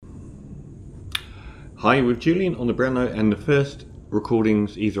Hi, with Julian on the Brown Note, and the first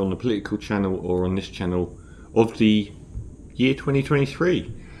recordings either on the political channel or on this channel of the year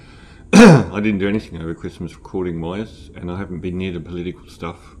 2023. I didn't do anything over Christmas recording wise, and I haven't been near the political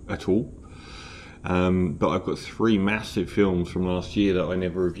stuff at all. But I've got 3 massive films from last year that I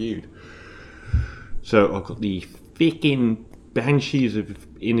never reviewed. So I've got the Fickin' Banshees of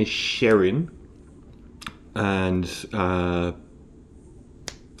Inisherin and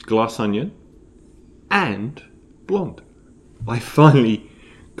Glass Onion and Blonde. I finally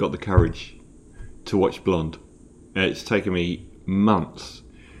got the courage to watch Blonde. It's taken me months.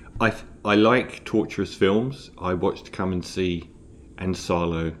 I like torturous films. I watched Come and See and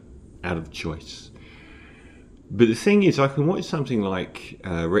Silo out of choice. But the thing is, I can watch something like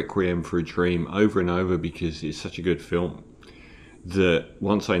Requiem for a Dream over and over because it's such a good film that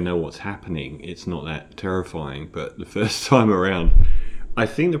once I know what's happening, it's not that terrifying. But the first time around, I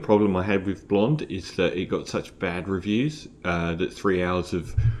think the problem I had with Blonde is that it got such bad reviews that 3 hours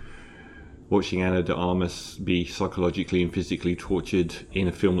of watching Ana de Armas be psychologically and physically tortured in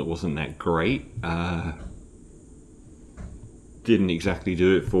a film that wasn't that great didn't exactly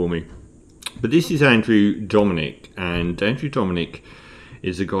do it for me. But this is Andrew Dominik, and Andrew Dominik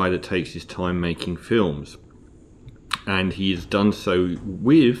is a guy that takes his time making films, and he has done so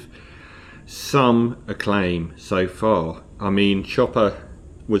with some acclaim so far. I mean, Chopper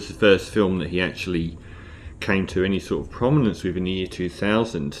was the first film that he actually came to any sort of prominence with in the year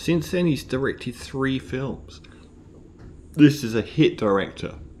 2000. Since then, he's directed 3 films. This is a hit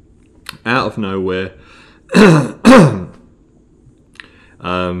director. Out of nowhere,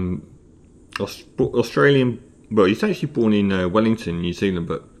 Australian, well, he's actually born in Wellington, New Zealand,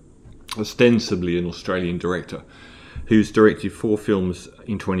 but ostensibly an Australian director who's directed 4 films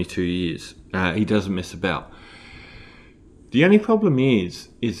in 22 years. He doesn't mess about. The only problem is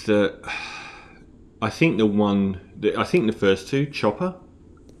that I think the first 2, Chopper,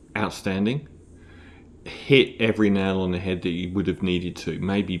 outstanding, hit every nail on the head that he would have needed to,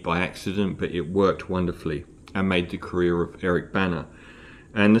 maybe by accident, but it worked wonderfully and made the career of Eric Bana.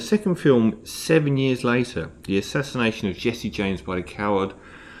 And the second film, 7 years later, the assassination of Jesse James by the coward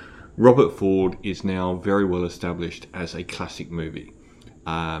Robert Ford, is now very well established as a classic movie.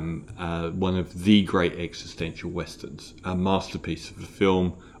 One of the great existential westerns, a masterpiece of a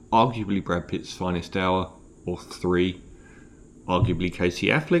film, arguably Brad Pitt's finest hour, or 3, arguably Casey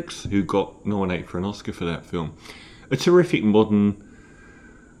Affleck's, who got nominated for an Oscar for that film. A terrific modern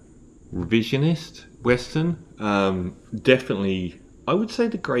revisionist western, definitely, I would say,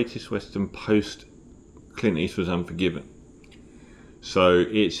 the greatest western post Clint Eastwood's Unforgiven. So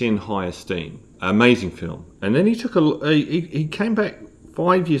it's in high esteem. Amazing film. And then he came back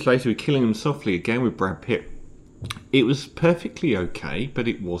 5 years later with Killing Them Softly, again with Brad Pitt. It was perfectly okay, but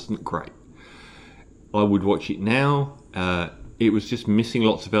it wasn't great. I would watch it now. It was just missing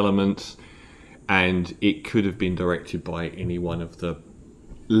lots of elements, and it could have been directed by any one of the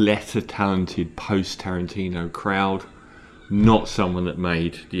lesser talented post-Tarantino crowd. Not someone that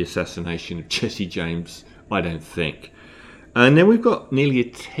made the assassination of Jesse James, I don't think. And then we've got nearly a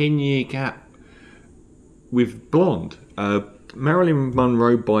 10-year gap with Blonde, a Marilyn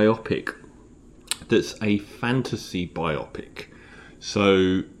Monroe biopic that's a fantasy biopic.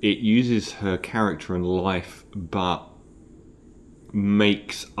 So it uses her character and life, but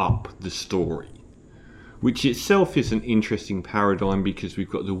makes up the story, which itself is an interesting paradigm because we've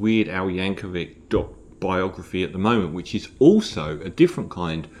got the weird Al Yankovic biography at the moment, which is also a different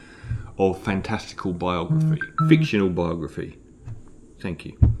kind of fantastical biography, fictional biography. Thank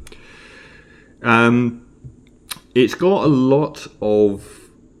you. It's got a lot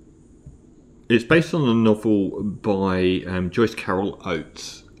of... It's based on a novel by Joyce Carol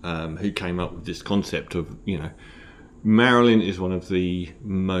Oates, who came up with this concept of, Marilyn is one of the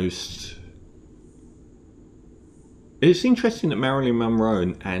most... It's interesting that Marilyn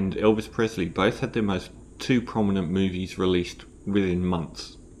Monroe and Elvis Presley both had their most 2 prominent movies released within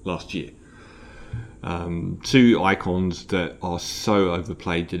months last year. 2 icons that are so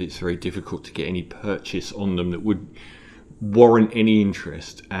overplayed that it's very difficult to get any purchase on them that would warrant any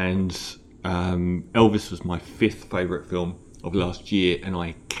interest. And Elvis was my 5th favourite film of last year, and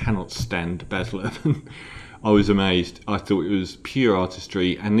I cannot stand Baz Luhrmann. I was amazed. I thought it was pure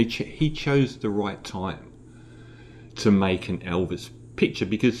artistry, and he chose the right time to make an Elvis picture,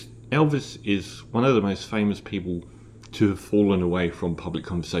 because Elvis is one of the most famous people to have fallen away from public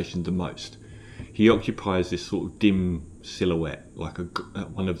conversation the most. He occupies this sort of dim silhouette, like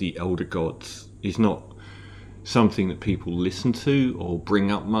one of the elder gods. He's not something that people listen to or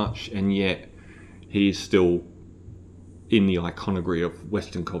bring up much, and yet he is still in the iconography of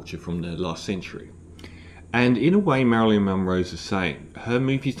Western culture from the last century. And in a way, Marilyn Monroe's the same. Her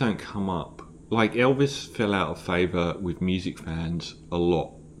movies don't come up. Like Elvis fell out of favour with music fans a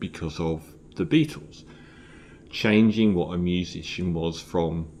lot because of the Beatles. Changing what a musician was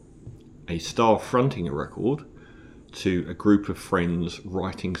from a star fronting a record to a group of friends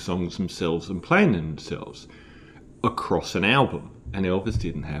writing songs themselves and playing them themselves across an album. And Elvis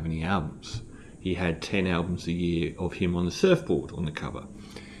didn't have any albums. He had 10 albums a year of him on the surfboard on the cover.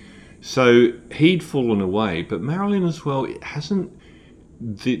 So he'd fallen away, but Marilyn as well, it hasn't...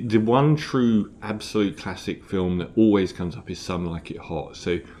 The one true absolute classic film that always comes up is Some Like It Hot.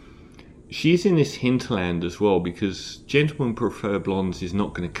 So she's in this hinterland as well, because Gentlemen Prefer Blondes is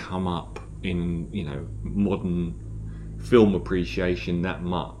not going to come up in, modern film appreciation that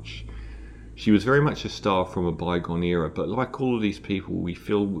much. She was very much a star from a bygone era, but like all of these people, we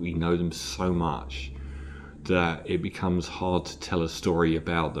feel we know them so much that it becomes hard to tell a story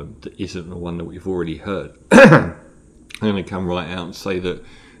about them that isn't the one that we've already heard. I'm going to come right out and say that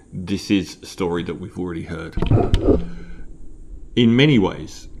this is a story that we've already heard. In many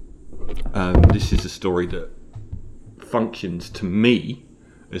ways, this is a story that functions to me,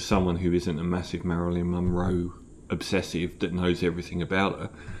 as someone who isn't a massive Marilyn Monroe obsessive that knows everything about her,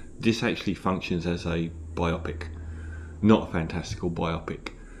 this actually functions as a biopic, not a fantastical biopic.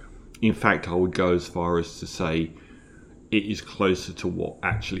 In fact, I would go as far as to say it is closer to what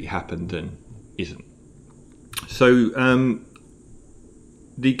actually happened than isn't. So,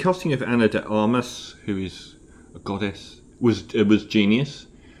 the casting of Ana de Armas, who is a goddess, was genius.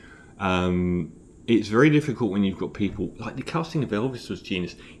 It's very difficult when you've got people like the casting of Elvis was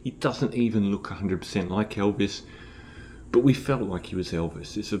genius. He doesn't even look 100% like Elvis, but we felt like he was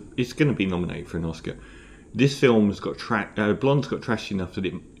Elvis. It's going to be nominated for an Oscar. This film's got Blonde's got trashy enough that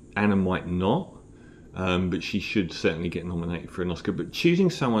Anna might not, but she should certainly get nominated for an Oscar. But choosing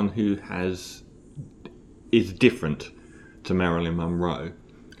someone who is different to Marilyn Monroe,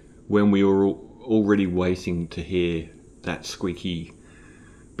 when we were already waiting to hear that squeaky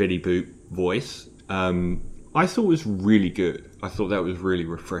Betty Boop voice, I thought was really good. I thought that was really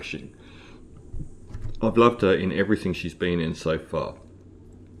refreshing. I've loved her in everything she's been in so far.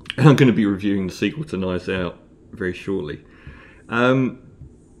 And I'm going to be reviewing the sequel to Knives Out very shortly.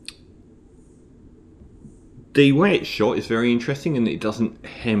 The way it's shot is very interesting, and it doesn't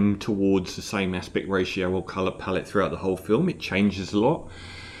hem towards the same aspect ratio or colour palette throughout the whole film. It changes a lot,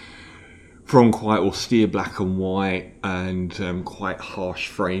 from quite austere black and white and quite harsh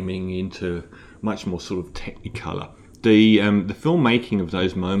framing into much more sort of technicolor. The filmmaking of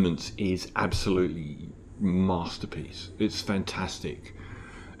those moments is absolutely masterpiece. It's fantastic,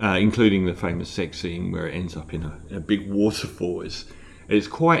 including the famous sex scene where it ends up in a big waterfall. It's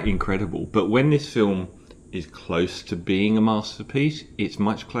quite incredible. But when this film is close to being a masterpiece, it's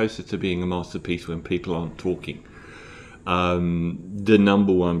much closer to being a masterpiece when people aren't talking. The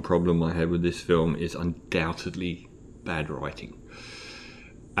number one problem I had with this film is undoubtedly bad writing,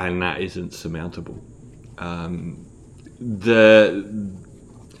 and that isn't surmountable. I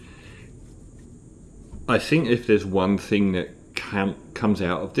think if there's one thing that comes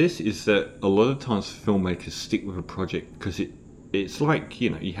out of this is that a lot of times filmmakers stick with a project because it's like,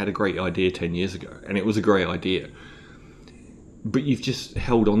 you had a great idea 10 years ago and it was a great idea, but you've just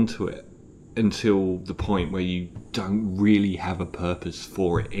held on to it until the point where you don't really have a purpose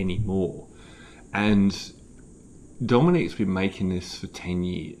for it anymore. And Dominik's been making this for 10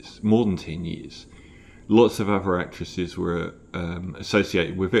 years, more than 10 years. Lots of other actresses were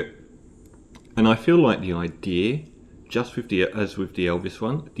associated with it. And I feel like the idea, as with the Elvis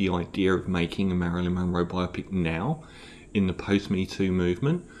one, the idea of making a Marilyn Monroe biopic now, in the post-Me Too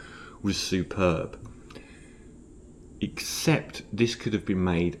movement, was superb. Except this could have been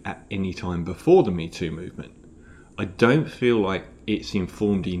made at any time before the Me Too movement. I don't feel like it's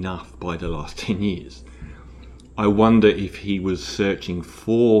informed enough by the last 10 years. I wonder if he was searching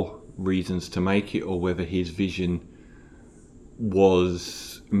for reasons to make it, or whether his vision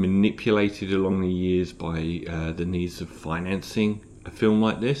was manipulated along the years by the needs of financing a film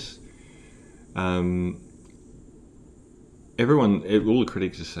like this. All the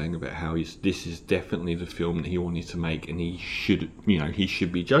critics are saying about how this is definitely the film that he wanted to make, and he should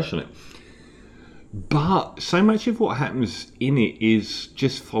be judged on it. But so much of what happens in it is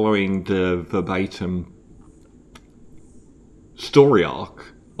just following the verbatim story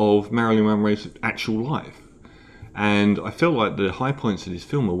arc of Marilyn Monroe's actual life. And I felt like the high points of this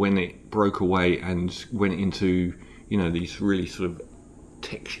film are when it broke away and went into, these really sort of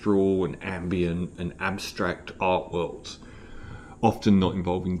textural and ambient and abstract art worlds, often not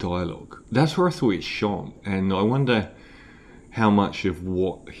involving dialogue. That's where I thought it shone, and I wonder how much of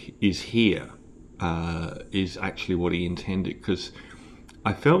what is here is actually what he intended, because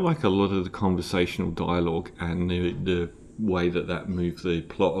I felt like a lot of the conversational dialogue and the way that moved the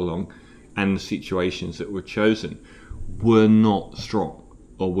plot along and the situations that were chosen were not strong,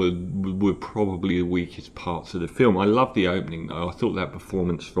 or were probably the weakest parts of the film. I love the opening though. I thought that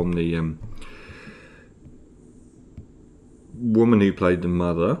performance from the woman who played the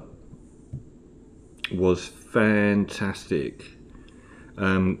mother was fantastic.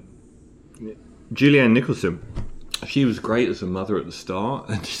 Julianne Nicholson, she was great as a mother at the start,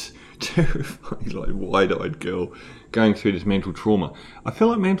 and just terrifying, like wide-eyed girl going through this mental trauma. I feel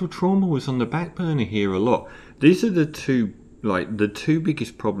like mental trauma was on the back burner here a lot. These are the two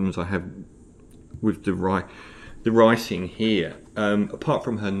biggest problems I have with the writing here. Apart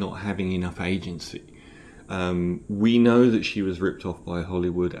from her not having enough agency, we know that she was ripped off by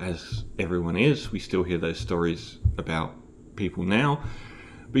Hollywood, as everyone is. We still hear those stories about people now,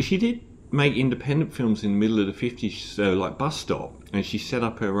 but she did make independent films in the middle of the 50s, like Bus Stop, and she set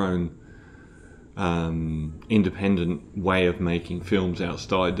up her own independent way of making films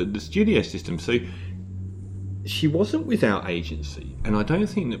outside the studio system. So she wasn't without agency, and I don't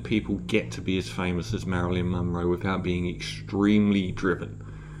think that people get to be as famous as Marilyn Monroe without being extremely driven.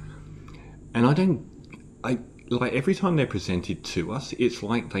 And I like every time they're presented to us, it's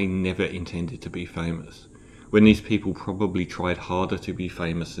like they never intended to be famous, when these people probably tried harder to be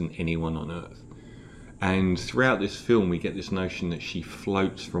famous than anyone on earth. And throughout this film, we get this notion that she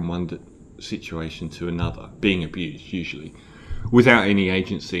floats from one situation to another, being abused usually, without any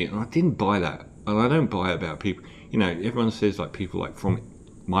agency. And I didn't buy that. And I don't buy it about people. You know, everyone says like people like from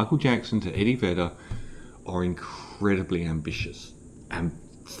Michael Jackson to Eddie Vedder are incredibly ambitious and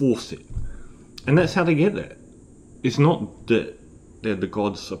force it. And that's how they get there. It's not that the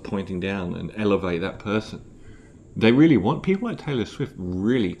gods are pointing down and elevate that person. They really want, people like Taylor Swift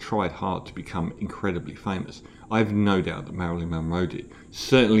really tried hard to become incredibly famous. I have no doubt that Marilyn Monroe did.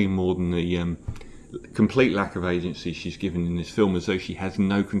 Certainly more than the complete lack of agency she's given in this film, as though she has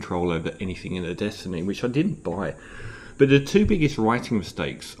no control over anything in her destiny, which I didn't buy. But the two biggest writing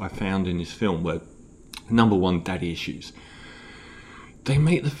mistakes I found in this film were, number one, daddy issues. They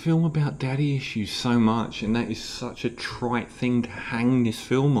make the film about daddy issues so much, and that is such a trite thing to hang this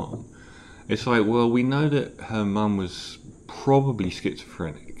film on. It's like, well, we know that her mum was probably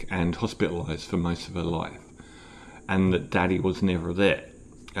schizophrenic and hospitalised for most of her life, and that daddy was never there.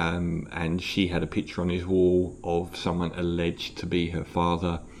 And she had a picture on his wall of someone alleged to be her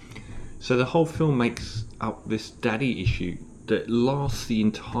father. So the whole film makes up this daddy issue that lasts the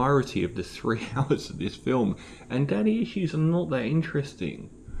entirety of the 3 hours of this film, and daddy issues are not that interesting.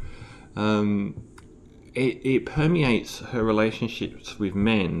 It permeates her relationships with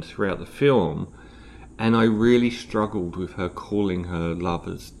men throughout the film, and I really struggled with her calling her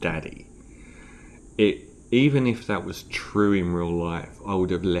lovers daddy. Even if that was true in real life, I would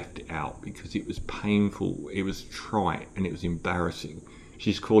have left it out because it was painful, it was trite, and it was embarrassing.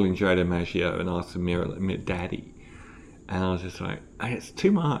 She's calling Joe DiMaggio and Arthur Miller daddy. And I was just like, it's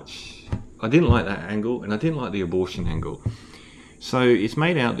too much. I didn't like that angle, and I didn't like the abortion angle. So it's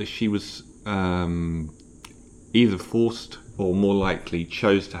made out that she was either forced or more likely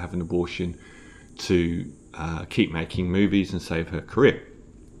chose to have an abortion to keep making movies and save her career.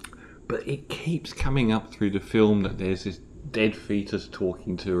 But it keeps coming up through the film that there's this dead fetus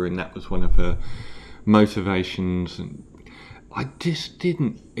talking to her, and that was one of her motivations. And I just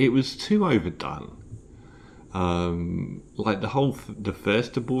didn't. It was too overdone. Like the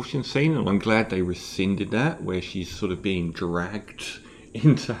first abortion scene, and I'm glad they rescinded that, where she's sort of being dragged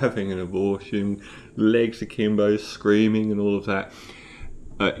into having an abortion, legs akimbo, screaming and all of that.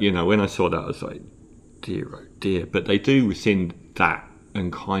 When I saw that, I was like, dear, oh dear. But they do rescind that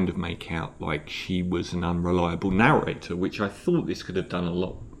and kind of make out like she was an unreliable narrator, which I thought this could have done a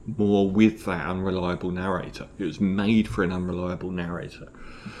lot more with that unreliable narrator. It was made for an unreliable narrator.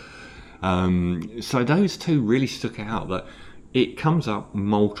 So those two really stuck out, that it comes up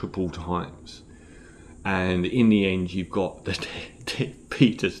multiple times, and in the end you've got the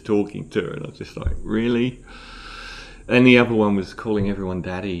Peter's talking to her, and I was just like, really? And the other one was calling everyone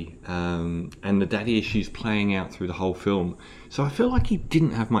daddy, and the daddy issues playing out through the whole film. So I feel like he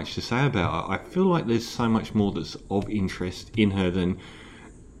didn't have much to say about her. I feel like there's so much more that's of interest in her than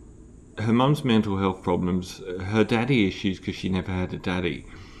her mum's mental health problems, her daddy issues because she never had a daddy,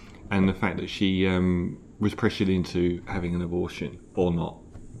 and the fact that she was pressured into having an abortion, or not,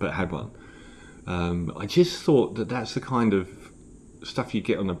 but had one. I just thought that that's the kind of stuff you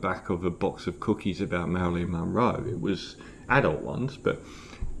get on the back of a box of cookies about Marilyn Monroe. It was adult ones, but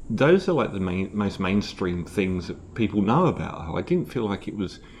those are like the most mainstream things that people know about her. I didn't feel like it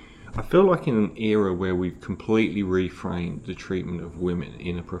was... I feel like in an era where we've completely reframed the treatment of women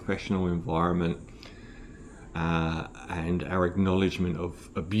in a professional environment, and our acknowledgement of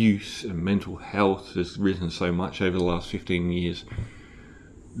abuse and mental health has risen so much over the last 15 years,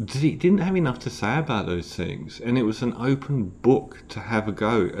 he didn't have enough to say about those things, and it was an open book to have a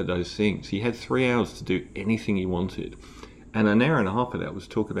go at those things. He had 3 hours to do anything he wanted, and an hour and a half of that was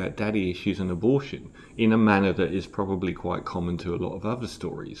talk about daddy issues and abortion in a manner that is probably quite common to a lot of other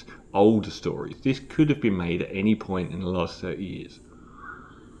stories, older stories. This could have been made at any point in the last 30 years.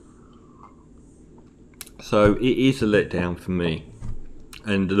 So it is a letdown for me,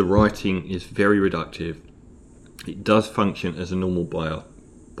 and the writing is very reductive. It does function as a normal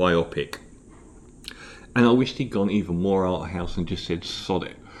biopic, and I wished he'd gone even more art house and just said sod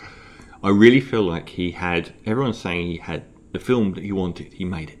it. I really feel like he had, everyone's saying he had the film that he wanted, he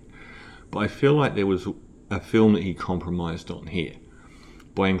made it, but I feel like there was a film that he compromised on here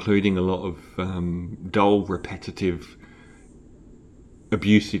by including a lot of dull, repetitive,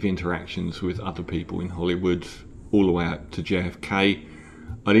 abusive interactions with other people in Hollywood, all the way up to JFK.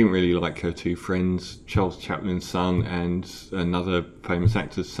 I didn't really like her two friends, Charles Chaplin's son and another famous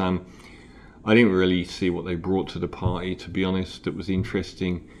actor's son. I didn't really see what they brought to the party, to be honest, that was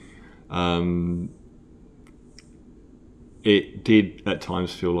interesting. It did at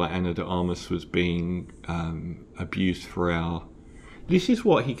times feel like Ana de Armas was being abused for our... This is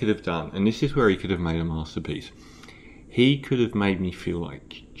what he could have done, and this is where he could have made a masterpiece. He could have made me feel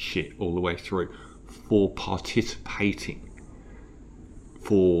like shit all the way through for participating,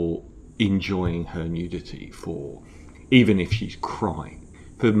 for enjoying her nudity, for, even if she's crying,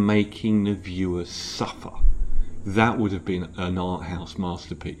 for making the viewer suffer. That would have been an art house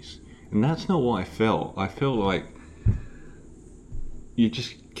masterpiece. And that's not what I felt. I felt like you're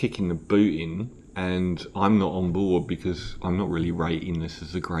just kicking the boot in, and I'm not on board because I'm not really rating this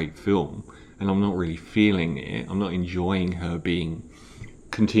as a great film, and I'm not really feeling it. I'm not enjoying her being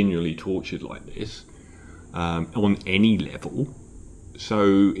continually tortured like this on any level.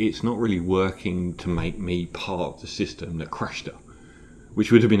 So it's not really working to make me part of the system that crushed her,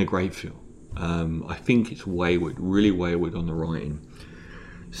 which would have been a great film. I think it's wayward, really wayward on the writing.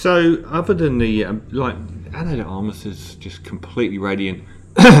 So other than the, like, Ana de Armas is just completely radiant.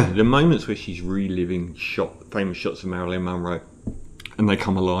 The moments where she's reliving famous shots of Marilyn Monroe and they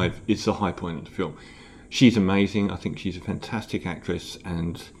come alive, it's the high point of the film. She's amazing. I think she's a fantastic actress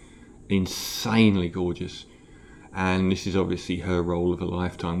and insanely gorgeous. And this is obviously her role of a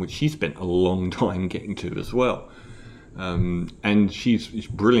lifetime, which she spent a long time getting to as well. And she's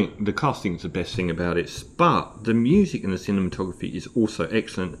brilliant. The casting is the best thing about it, but the music and the cinematography is also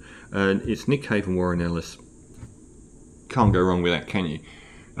excellent. It's Nick Cave and Warren Ellis. Can't go wrong with that, can you?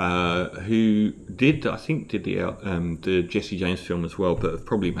 Who did, I think, the Jesse James film as well, but have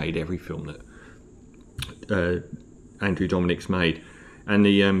probably made every film that Andrew Dominik's made. And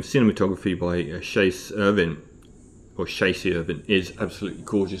the cinematography by Chase Irvin is absolutely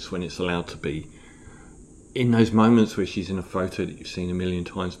gorgeous when it's allowed to be. In those moments where she's in a photo that you've seen a million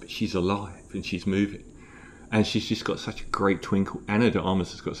times, but she's alive and she's moving, and she's just got such a great twinkle. Ana de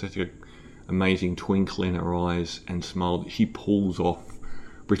Armas has got such an amazing twinkle in her eyes and smile that she pulls off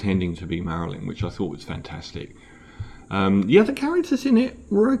pretending to be Marilyn, which I thought was fantastic. The other characters in it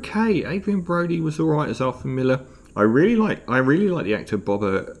were okay. Adrian Brody was alright as Arthur Miller. I really like the actor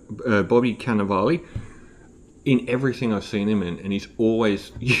Bobby Cannavale in everything I've seen him in, and he's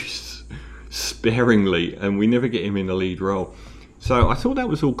always used sparingly, and we never get him in the lead role. So I thought that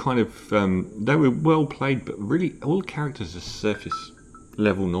was all kind of they were well played, but really all the characters are surface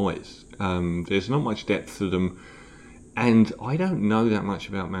level noise. There's not much depth to them, and I don't know that much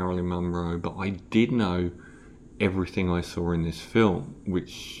about Marilyn Monroe, but I did know everything I saw in this film,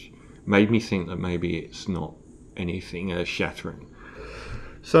 which made me think that maybe it's not anything shattering.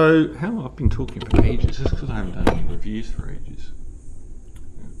 So how I've been talking for ages, just because I haven't done any reviews for ages.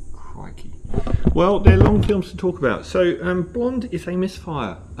 Crikey. Well, they're long films to talk about. So, Blonde is a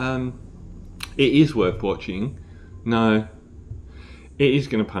misfire. It is worth watching. No, it is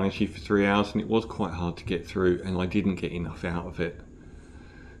going to punish you for 3 hours, and it was quite hard to get through, and I didn't get enough out of it.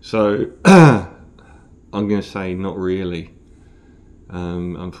 So, I'm going to say not really,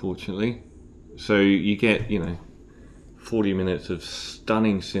 unfortunately. So you get, 40 minutes of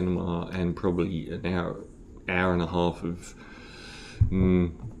stunning cinema and probably an hour and a half of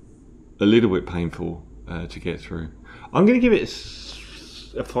a little bit painful to get through. I'm going to give it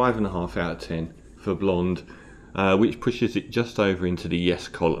a 5.5 out of 10 for Blonde, which pushes it just over into the yes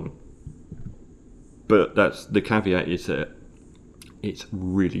column. But that's the caveat is that it's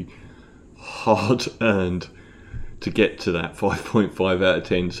really hard earned to get to that 5.5 out of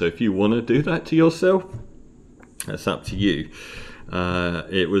 10. So if you want to do that to yourself, that's up to you.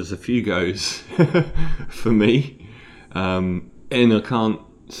 It was a few goes for me, and I can't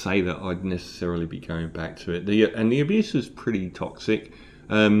say that I'd necessarily be going back to it. The abuse was pretty toxic,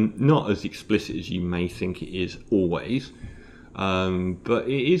 not as explicit as you may think it is always, but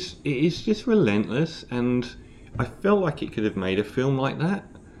it is just relentless, and I felt like it could have made a film like that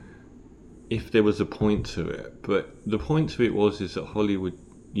if there was a point to it. But the point to it is that Hollywood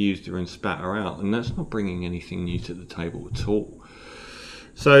used her and spat her out, and that's not bringing anything new to the table at all.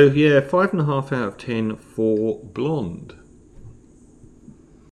 So yeah, 5.5 out of 10 for Blonde.